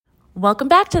Welcome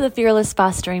back to the Fearless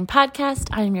Fostering Podcast.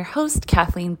 I am your host,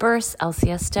 Kathleen Burse,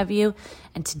 LCSW,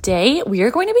 and today we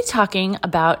are going to be talking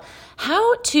about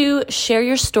how to share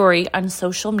your story on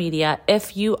social media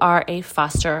if you are a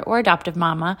foster or adoptive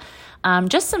mama.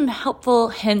 Just some helpful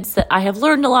hints that I have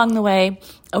learned along the way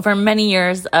over many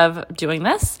years of doing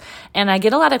this, and I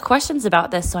get a lot of questions about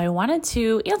this, so I wanted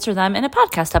to answer them in a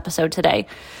podcast episode today.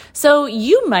 So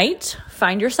you might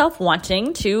find yourself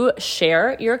wanting to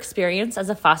share your experience as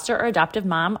a foster or adoptive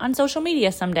mom on social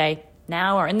media someday,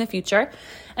 now or in the future,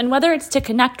 and whether it's to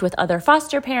connect with other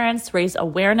foster parents, raise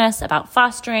awareness about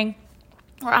fostering,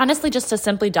 or honestly just to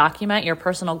simply document your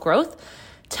personal growth,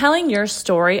 telling your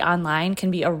story online can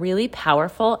be a really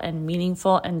powerful and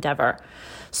meaningful endeavor.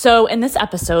 So in this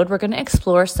episode, we're going to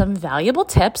explore some valuable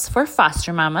tips for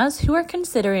foster mamas who are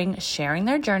considering sharing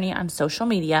their journey on social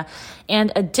media.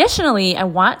 And additionally, I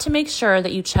want to make sure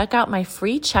that you check out my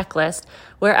free checklist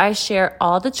where I share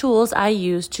all the tools I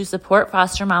use to support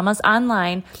foster mamas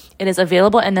online. It is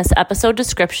available in this episode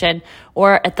description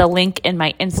or at the link in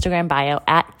my Instagram bio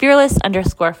at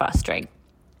fearless_fostering.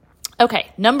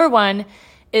 Okay, number one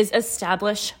is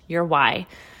establish your why.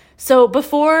 So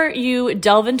before you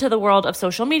delve into the world of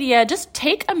social media, just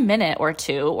take a minute or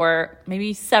two, or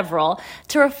maybe several,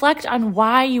 to reflect on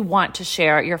why you want to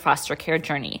share your foster care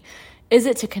journey. Is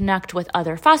it to connect with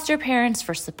other foster parents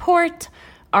for support?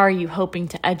 Are you hoping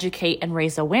to educate and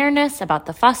raise awareness about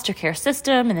the foster care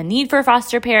system and the need for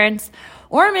foster parents?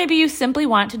 Or maybe you simply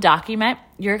want to document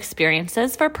your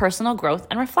experiences for personal growth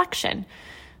and reflection.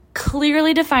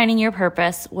 Clearly defining your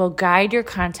purpose will guide your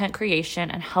content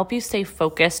creation and help you stay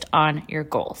focused on your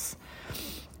goals.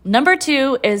 Number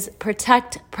two is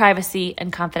protect privacy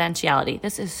and confidentiality.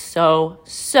 This is so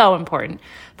important.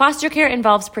 Foster care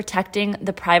involves protecting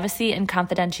the privacy and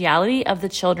confidentiality of the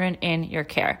children in your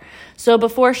care. So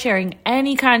before sharing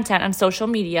any content on social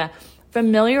media,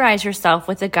 familiarize yourself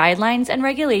with the guidelines and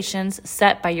regulations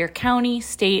set by your county,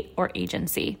 state, or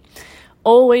agency.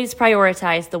 Always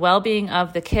prioritize the well-being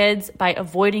of the kids by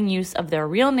avoiding use of their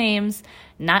real names,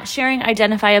 not sharing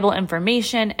identifiable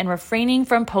information, and refraining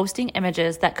from posting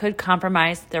images that could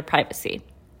compromise their privacy.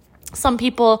 Some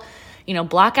people,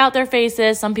 block out their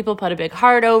faces. Some people put a big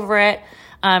heart over it.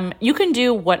 You can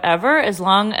do whatever as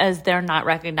long as they're not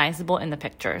recognizable in the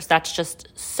pictures. That's just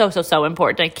so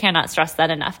important. I cannot stress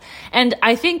that enough. And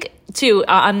I think, too,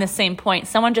 on the same point,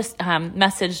 someone just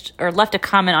messaged or left a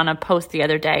comment on a post the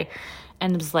other day,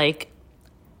 and it was like,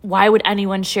 why would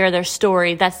anyone share their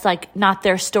story? That's not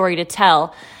their story to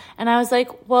tell. And I was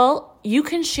like, well, you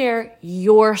can share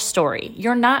your story.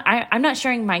 I'm not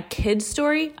sharing my kid's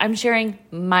story. I'm sharing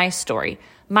my story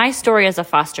as a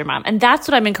foster mom. And that's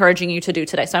what I'm encouraging you to do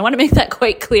today. So I want to make that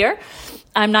quite clear.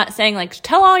 I'm not saying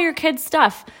tell all your kids'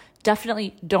 stuff.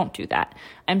 Definitely don't do that.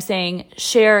 I'm saying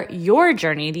share your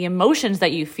journey, the emotions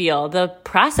that you feel, the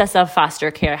process of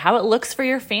foster care, how it looks for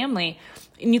your family.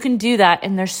 And you can do that,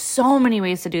 and there's so many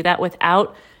ways to do that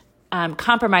without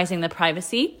compromising the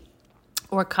privacy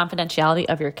or confidentiality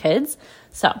of your kids.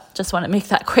 So just want to make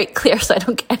that quite clear so I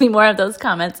don't get any more of those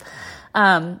comments.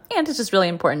 And it's just really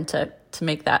important to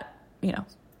make that,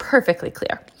 perfectly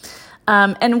clear.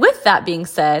 And with that being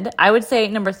said, I would say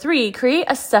number three, create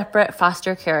a separate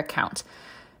foster care account.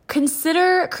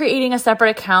 Consider creating a separate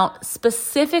account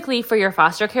specifically for your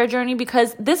foster care journey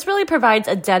because this really provides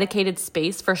a dedicated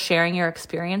space for sharing your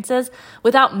experiences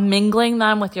without mingling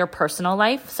them with your personal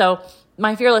life. So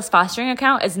my Fearless Fostering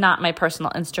account is not my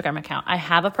personal Instagram account. I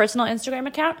have a personal Instagram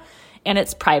account and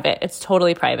it's private. It's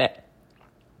totally private.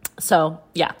 So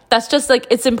yeah, that's just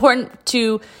it's important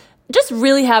to just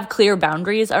really have clear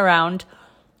boundaries around,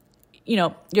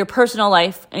 your personal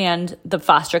life and the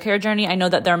foster care journey. I know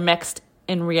that they're mixed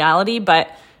in reality, but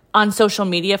on social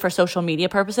media, for social media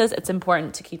purposes, it's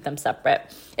important to keep them separate.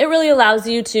 It really allows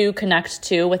you to connect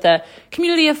with a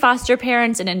community of foster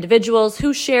parents and individuals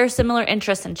who share similar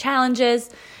interests and challenges.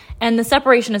 And the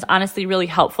separation is honestly really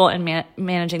helpful in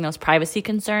managing those privacy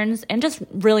concerns and just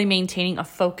really maintaining a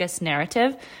focused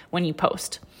narrative when you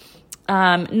post.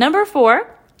 Number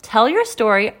four, tell your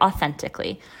story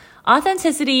authentically.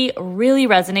 Authenticity really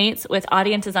resonates with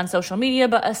audiences on social media,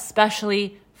 but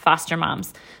especially foster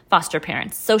moms, foster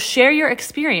parents. So share your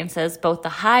experiences, both the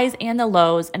highs and the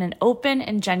lows, in an open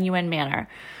and genuine manner.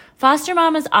 Foster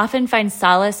mamas often find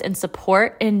solace and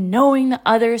support in knowing that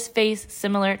others face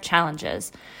similar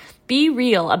challenges. Be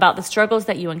real about the struggles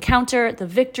that you encounter, the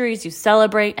victories you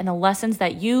celebrate, and the lessons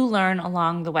that you learn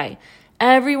along the way.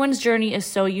 Everyone's journey is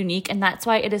so unique, and that's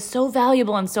why it is so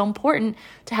valuable and so important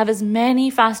to have as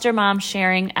many foster moms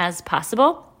sharing as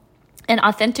possible. And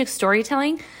authentic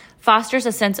storytelling fosters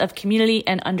a sense of community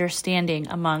and understanding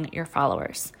among your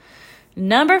followers.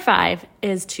 Number 5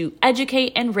 is to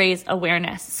educate and raise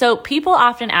awareness. So people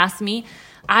often ask me,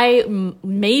 I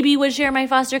maybe would share my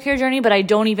foster care journey, but I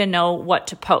don't even know what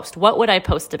to post. What would I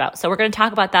post about? So we're going to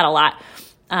talk about that a lot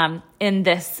in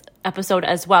this episode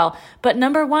as well. But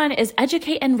number 1 is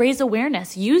educate and raise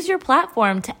awareness. Use your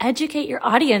platform to educate your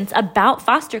audience about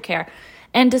foster care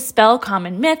and dispel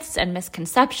common myths and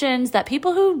misconceptions that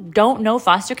people who don't know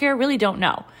foster care really don't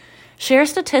know. Share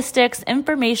statistics,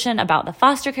 information about the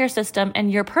foster care system,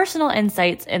 and your personal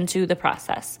insights into the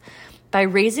process. By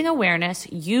raising awareness,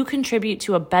 you contribute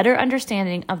to a better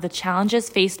understanding of the challenges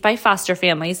faced by foster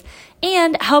families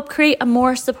and help create a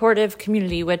more supportive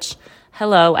community, which,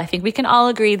 hello, I think we can all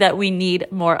agree that we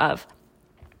need more of.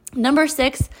 Number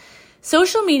 6,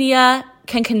 social media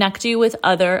can connect you with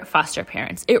other foster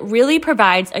parents. It really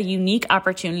provides a unique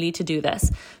opportunity to do this.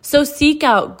 So seek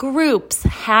out groups,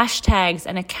 hashtags,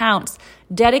 and accounts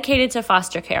dedicated to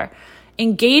foster care.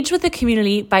 Engage with the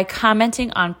community by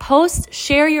commenting on posts,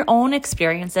 share your own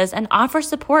experiences, and offer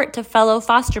support to fellow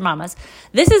foster mamas.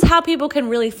 This is how people can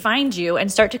really find you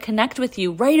and start to connect with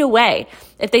you right away.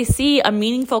 If they see a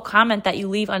meaningful comment that you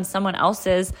leave on someone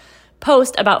else's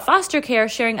post about foster care,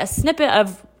 sharing a snippet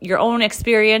of your own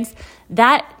experience,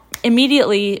 that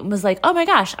immediately was like, oh my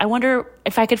gosh, I wonder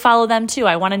if I could follow them too.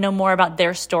 I want to know more about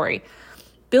their story.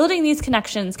 Building these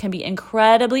connections can be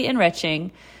incredibly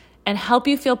enriching and help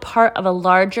you feel part of a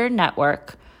larger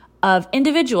network of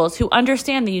individuals who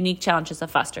understand the unique challenges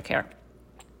of foster care.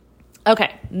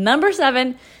 Okay, number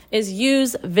 7 is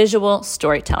use visual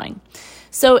storytelling.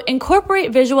 So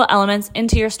incorporate visual elements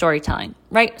into your storytelling,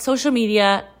 right? Social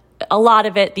media, a lot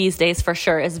of it these days for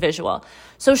sure is visual.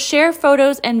 So share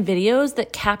photos and videos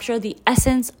that capture the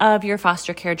essence of your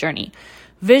foster care journey.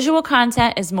 Visual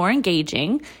content is more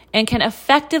engaging and can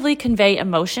effectively convey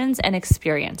emotions and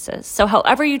experiences. So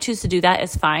however you choose to do that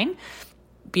is fine,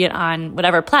 be it on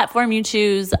whatever platform you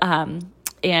choose,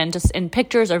 and just in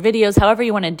pictures or videos, however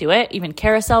you want to do it, even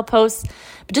carousel posts.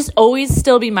 But just always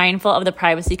still be mindful of the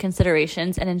privacy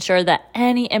considerations and ensure that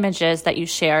any images that you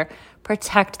share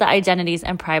protect the identities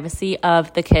and privacy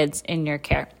of the kids in your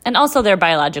care and also their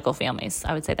biological families.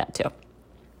 I would say that too.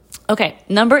 Okay,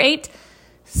 number 8,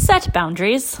 set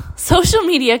boundaries. Social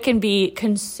media can be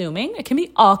consuming. It can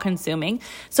be all-consuming.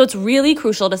 So it's really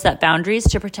crucial to set boundaries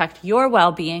to protect your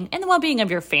well-being and the well-being of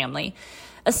your family.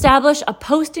 Establish a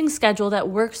posting schedule that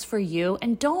works for you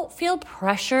and don't feel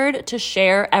pressured to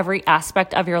share every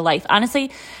aspect of your life. Honestly,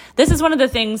 this is one of the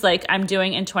things like I'm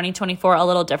doing in 2024 a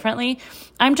little differently.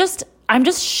 I'm just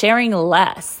sharing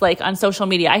less like on social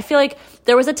media. I feel like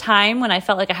there was a time when I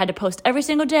felt like I had to post every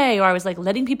single day or I was like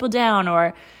letting people down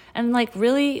and like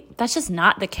really that's just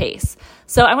not the case.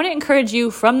 So I want to encourage you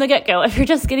from the get-go, if you're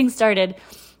just getting started,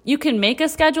 you can make a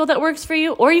schedule that works for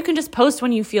you, or you can just post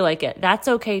when you feel like it. That's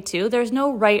okay too. There's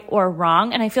no right or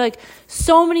wrong. And I feel like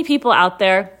so many people out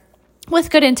there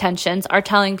with good intentions are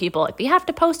telling people like, they have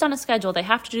to post on a schedule. They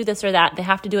have to do this or that. They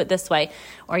have to do it this way,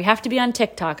 or you have to be on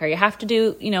TikTok, or you have to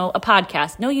do, a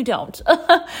podcast. No, you don't.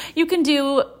 You can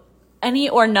do any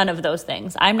or none of those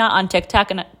things. I'm not on TikTok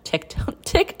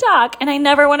and I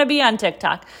never want to be on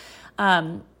TikTok.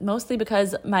 Mostly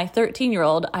because my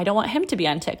 13-year-old, I don't want him to be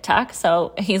on TikTok.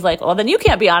 So he's like, well, then you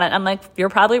can't be on it. I'm like, you're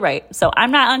probably right. So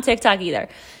I'm not on TikTok either.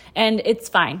 And it's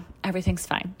fine. Everything's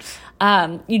fine.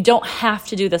 You don't have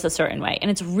to do this a certain way. And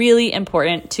it's really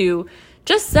important to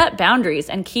just set boundaries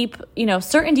and keep,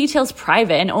 certain details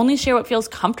private and only share what feels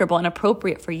comfortable and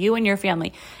appropriate for you and your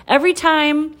family. Every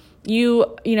time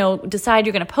you, decide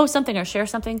you're going to post something or share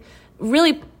something,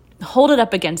 really hold it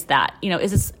up against that.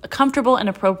 Is this comfortable and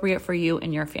appropriate for you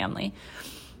and your family?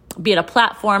 Be it a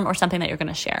platform or something that you're going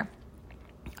to share.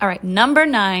 All right, number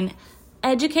 9,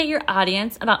 educate your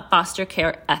audience about foster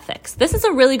care ethics. This is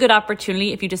a really good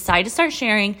opportunity if you decide to start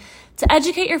sharing to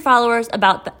educate your followers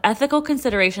about the ethical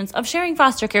considerations of sharing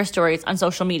foster care stories on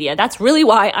social media. That's really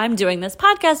why I'm doing this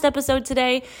podcast episode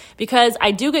today, because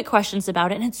I do get questions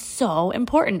about it and it's so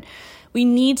important. We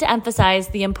need to emphasize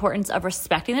the importance of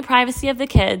respecting the privacy of the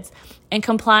kids and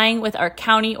complying with our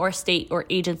county or state or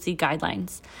agency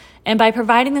guidelines. And by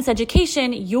providing this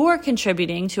education, you're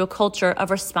contributing to a culture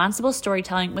of responsible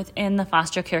storytelling within the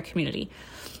foster care community.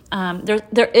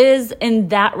 There is, in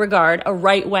that regard, a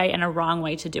right way and a wrong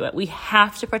way to do it. We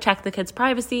have to protect the kids'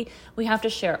 privacy. We have to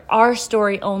share our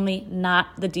story only, not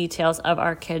the details of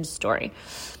our kids' story.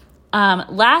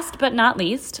 Last but not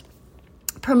least,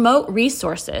 promote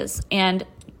resources and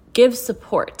give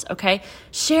support, okay?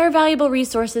 Share valuable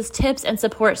resources, tips, and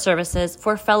support services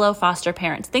for fellow foster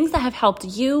parents. Things that have helped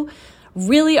you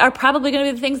really are probably going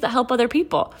to be the things that help other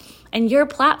people. and your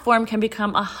platform can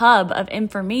become a hub of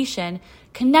information,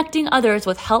 connecting others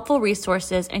with helpful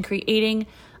resources and creating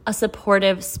a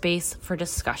supportive space for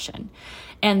discussion.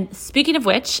 And speaking of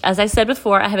which, as I said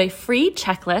before, I have a free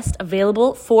checklist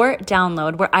available for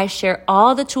download where I share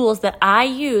all the tools that I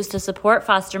use to support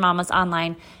foster mamas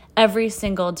online every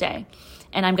single day.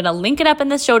 And I'm going to link it up in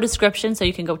the show description so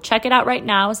you can go check it out right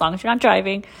now as long as you're not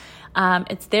driving.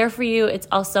 It's there for you. It's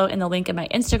also in the link in my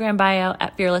Instagram bio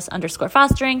at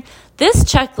fearless_fostering. This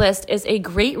checklist is a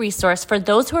great resource for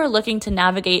those who are looking to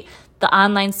navigate the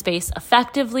online space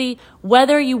effectively,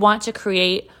 whether you want to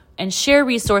create and share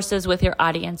resources with your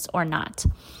audience or not.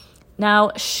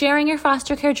 Now, sharing your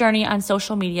foster care journey on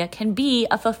social media can be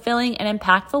a fulfilling and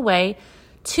impactful way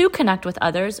to connect with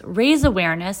others, raise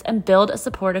awareness, and build a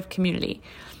supportive community.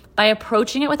 By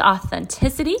approaching it with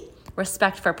authenticity,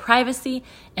 respect for privacy,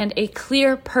 and a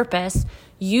clear purpose,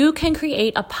 you can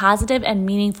create a positive and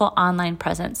meaningful online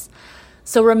presence.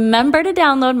 So remember to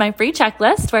download my free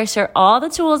checklist where I share all the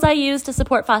tools I use to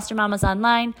support foster mamas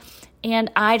online.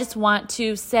 And I just want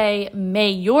to say,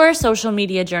 may your social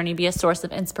media journey be a source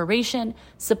of inspiration,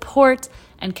 support,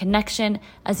 and connection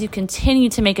as you continue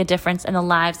to make a difference in the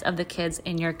lives of the kids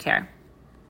in your care.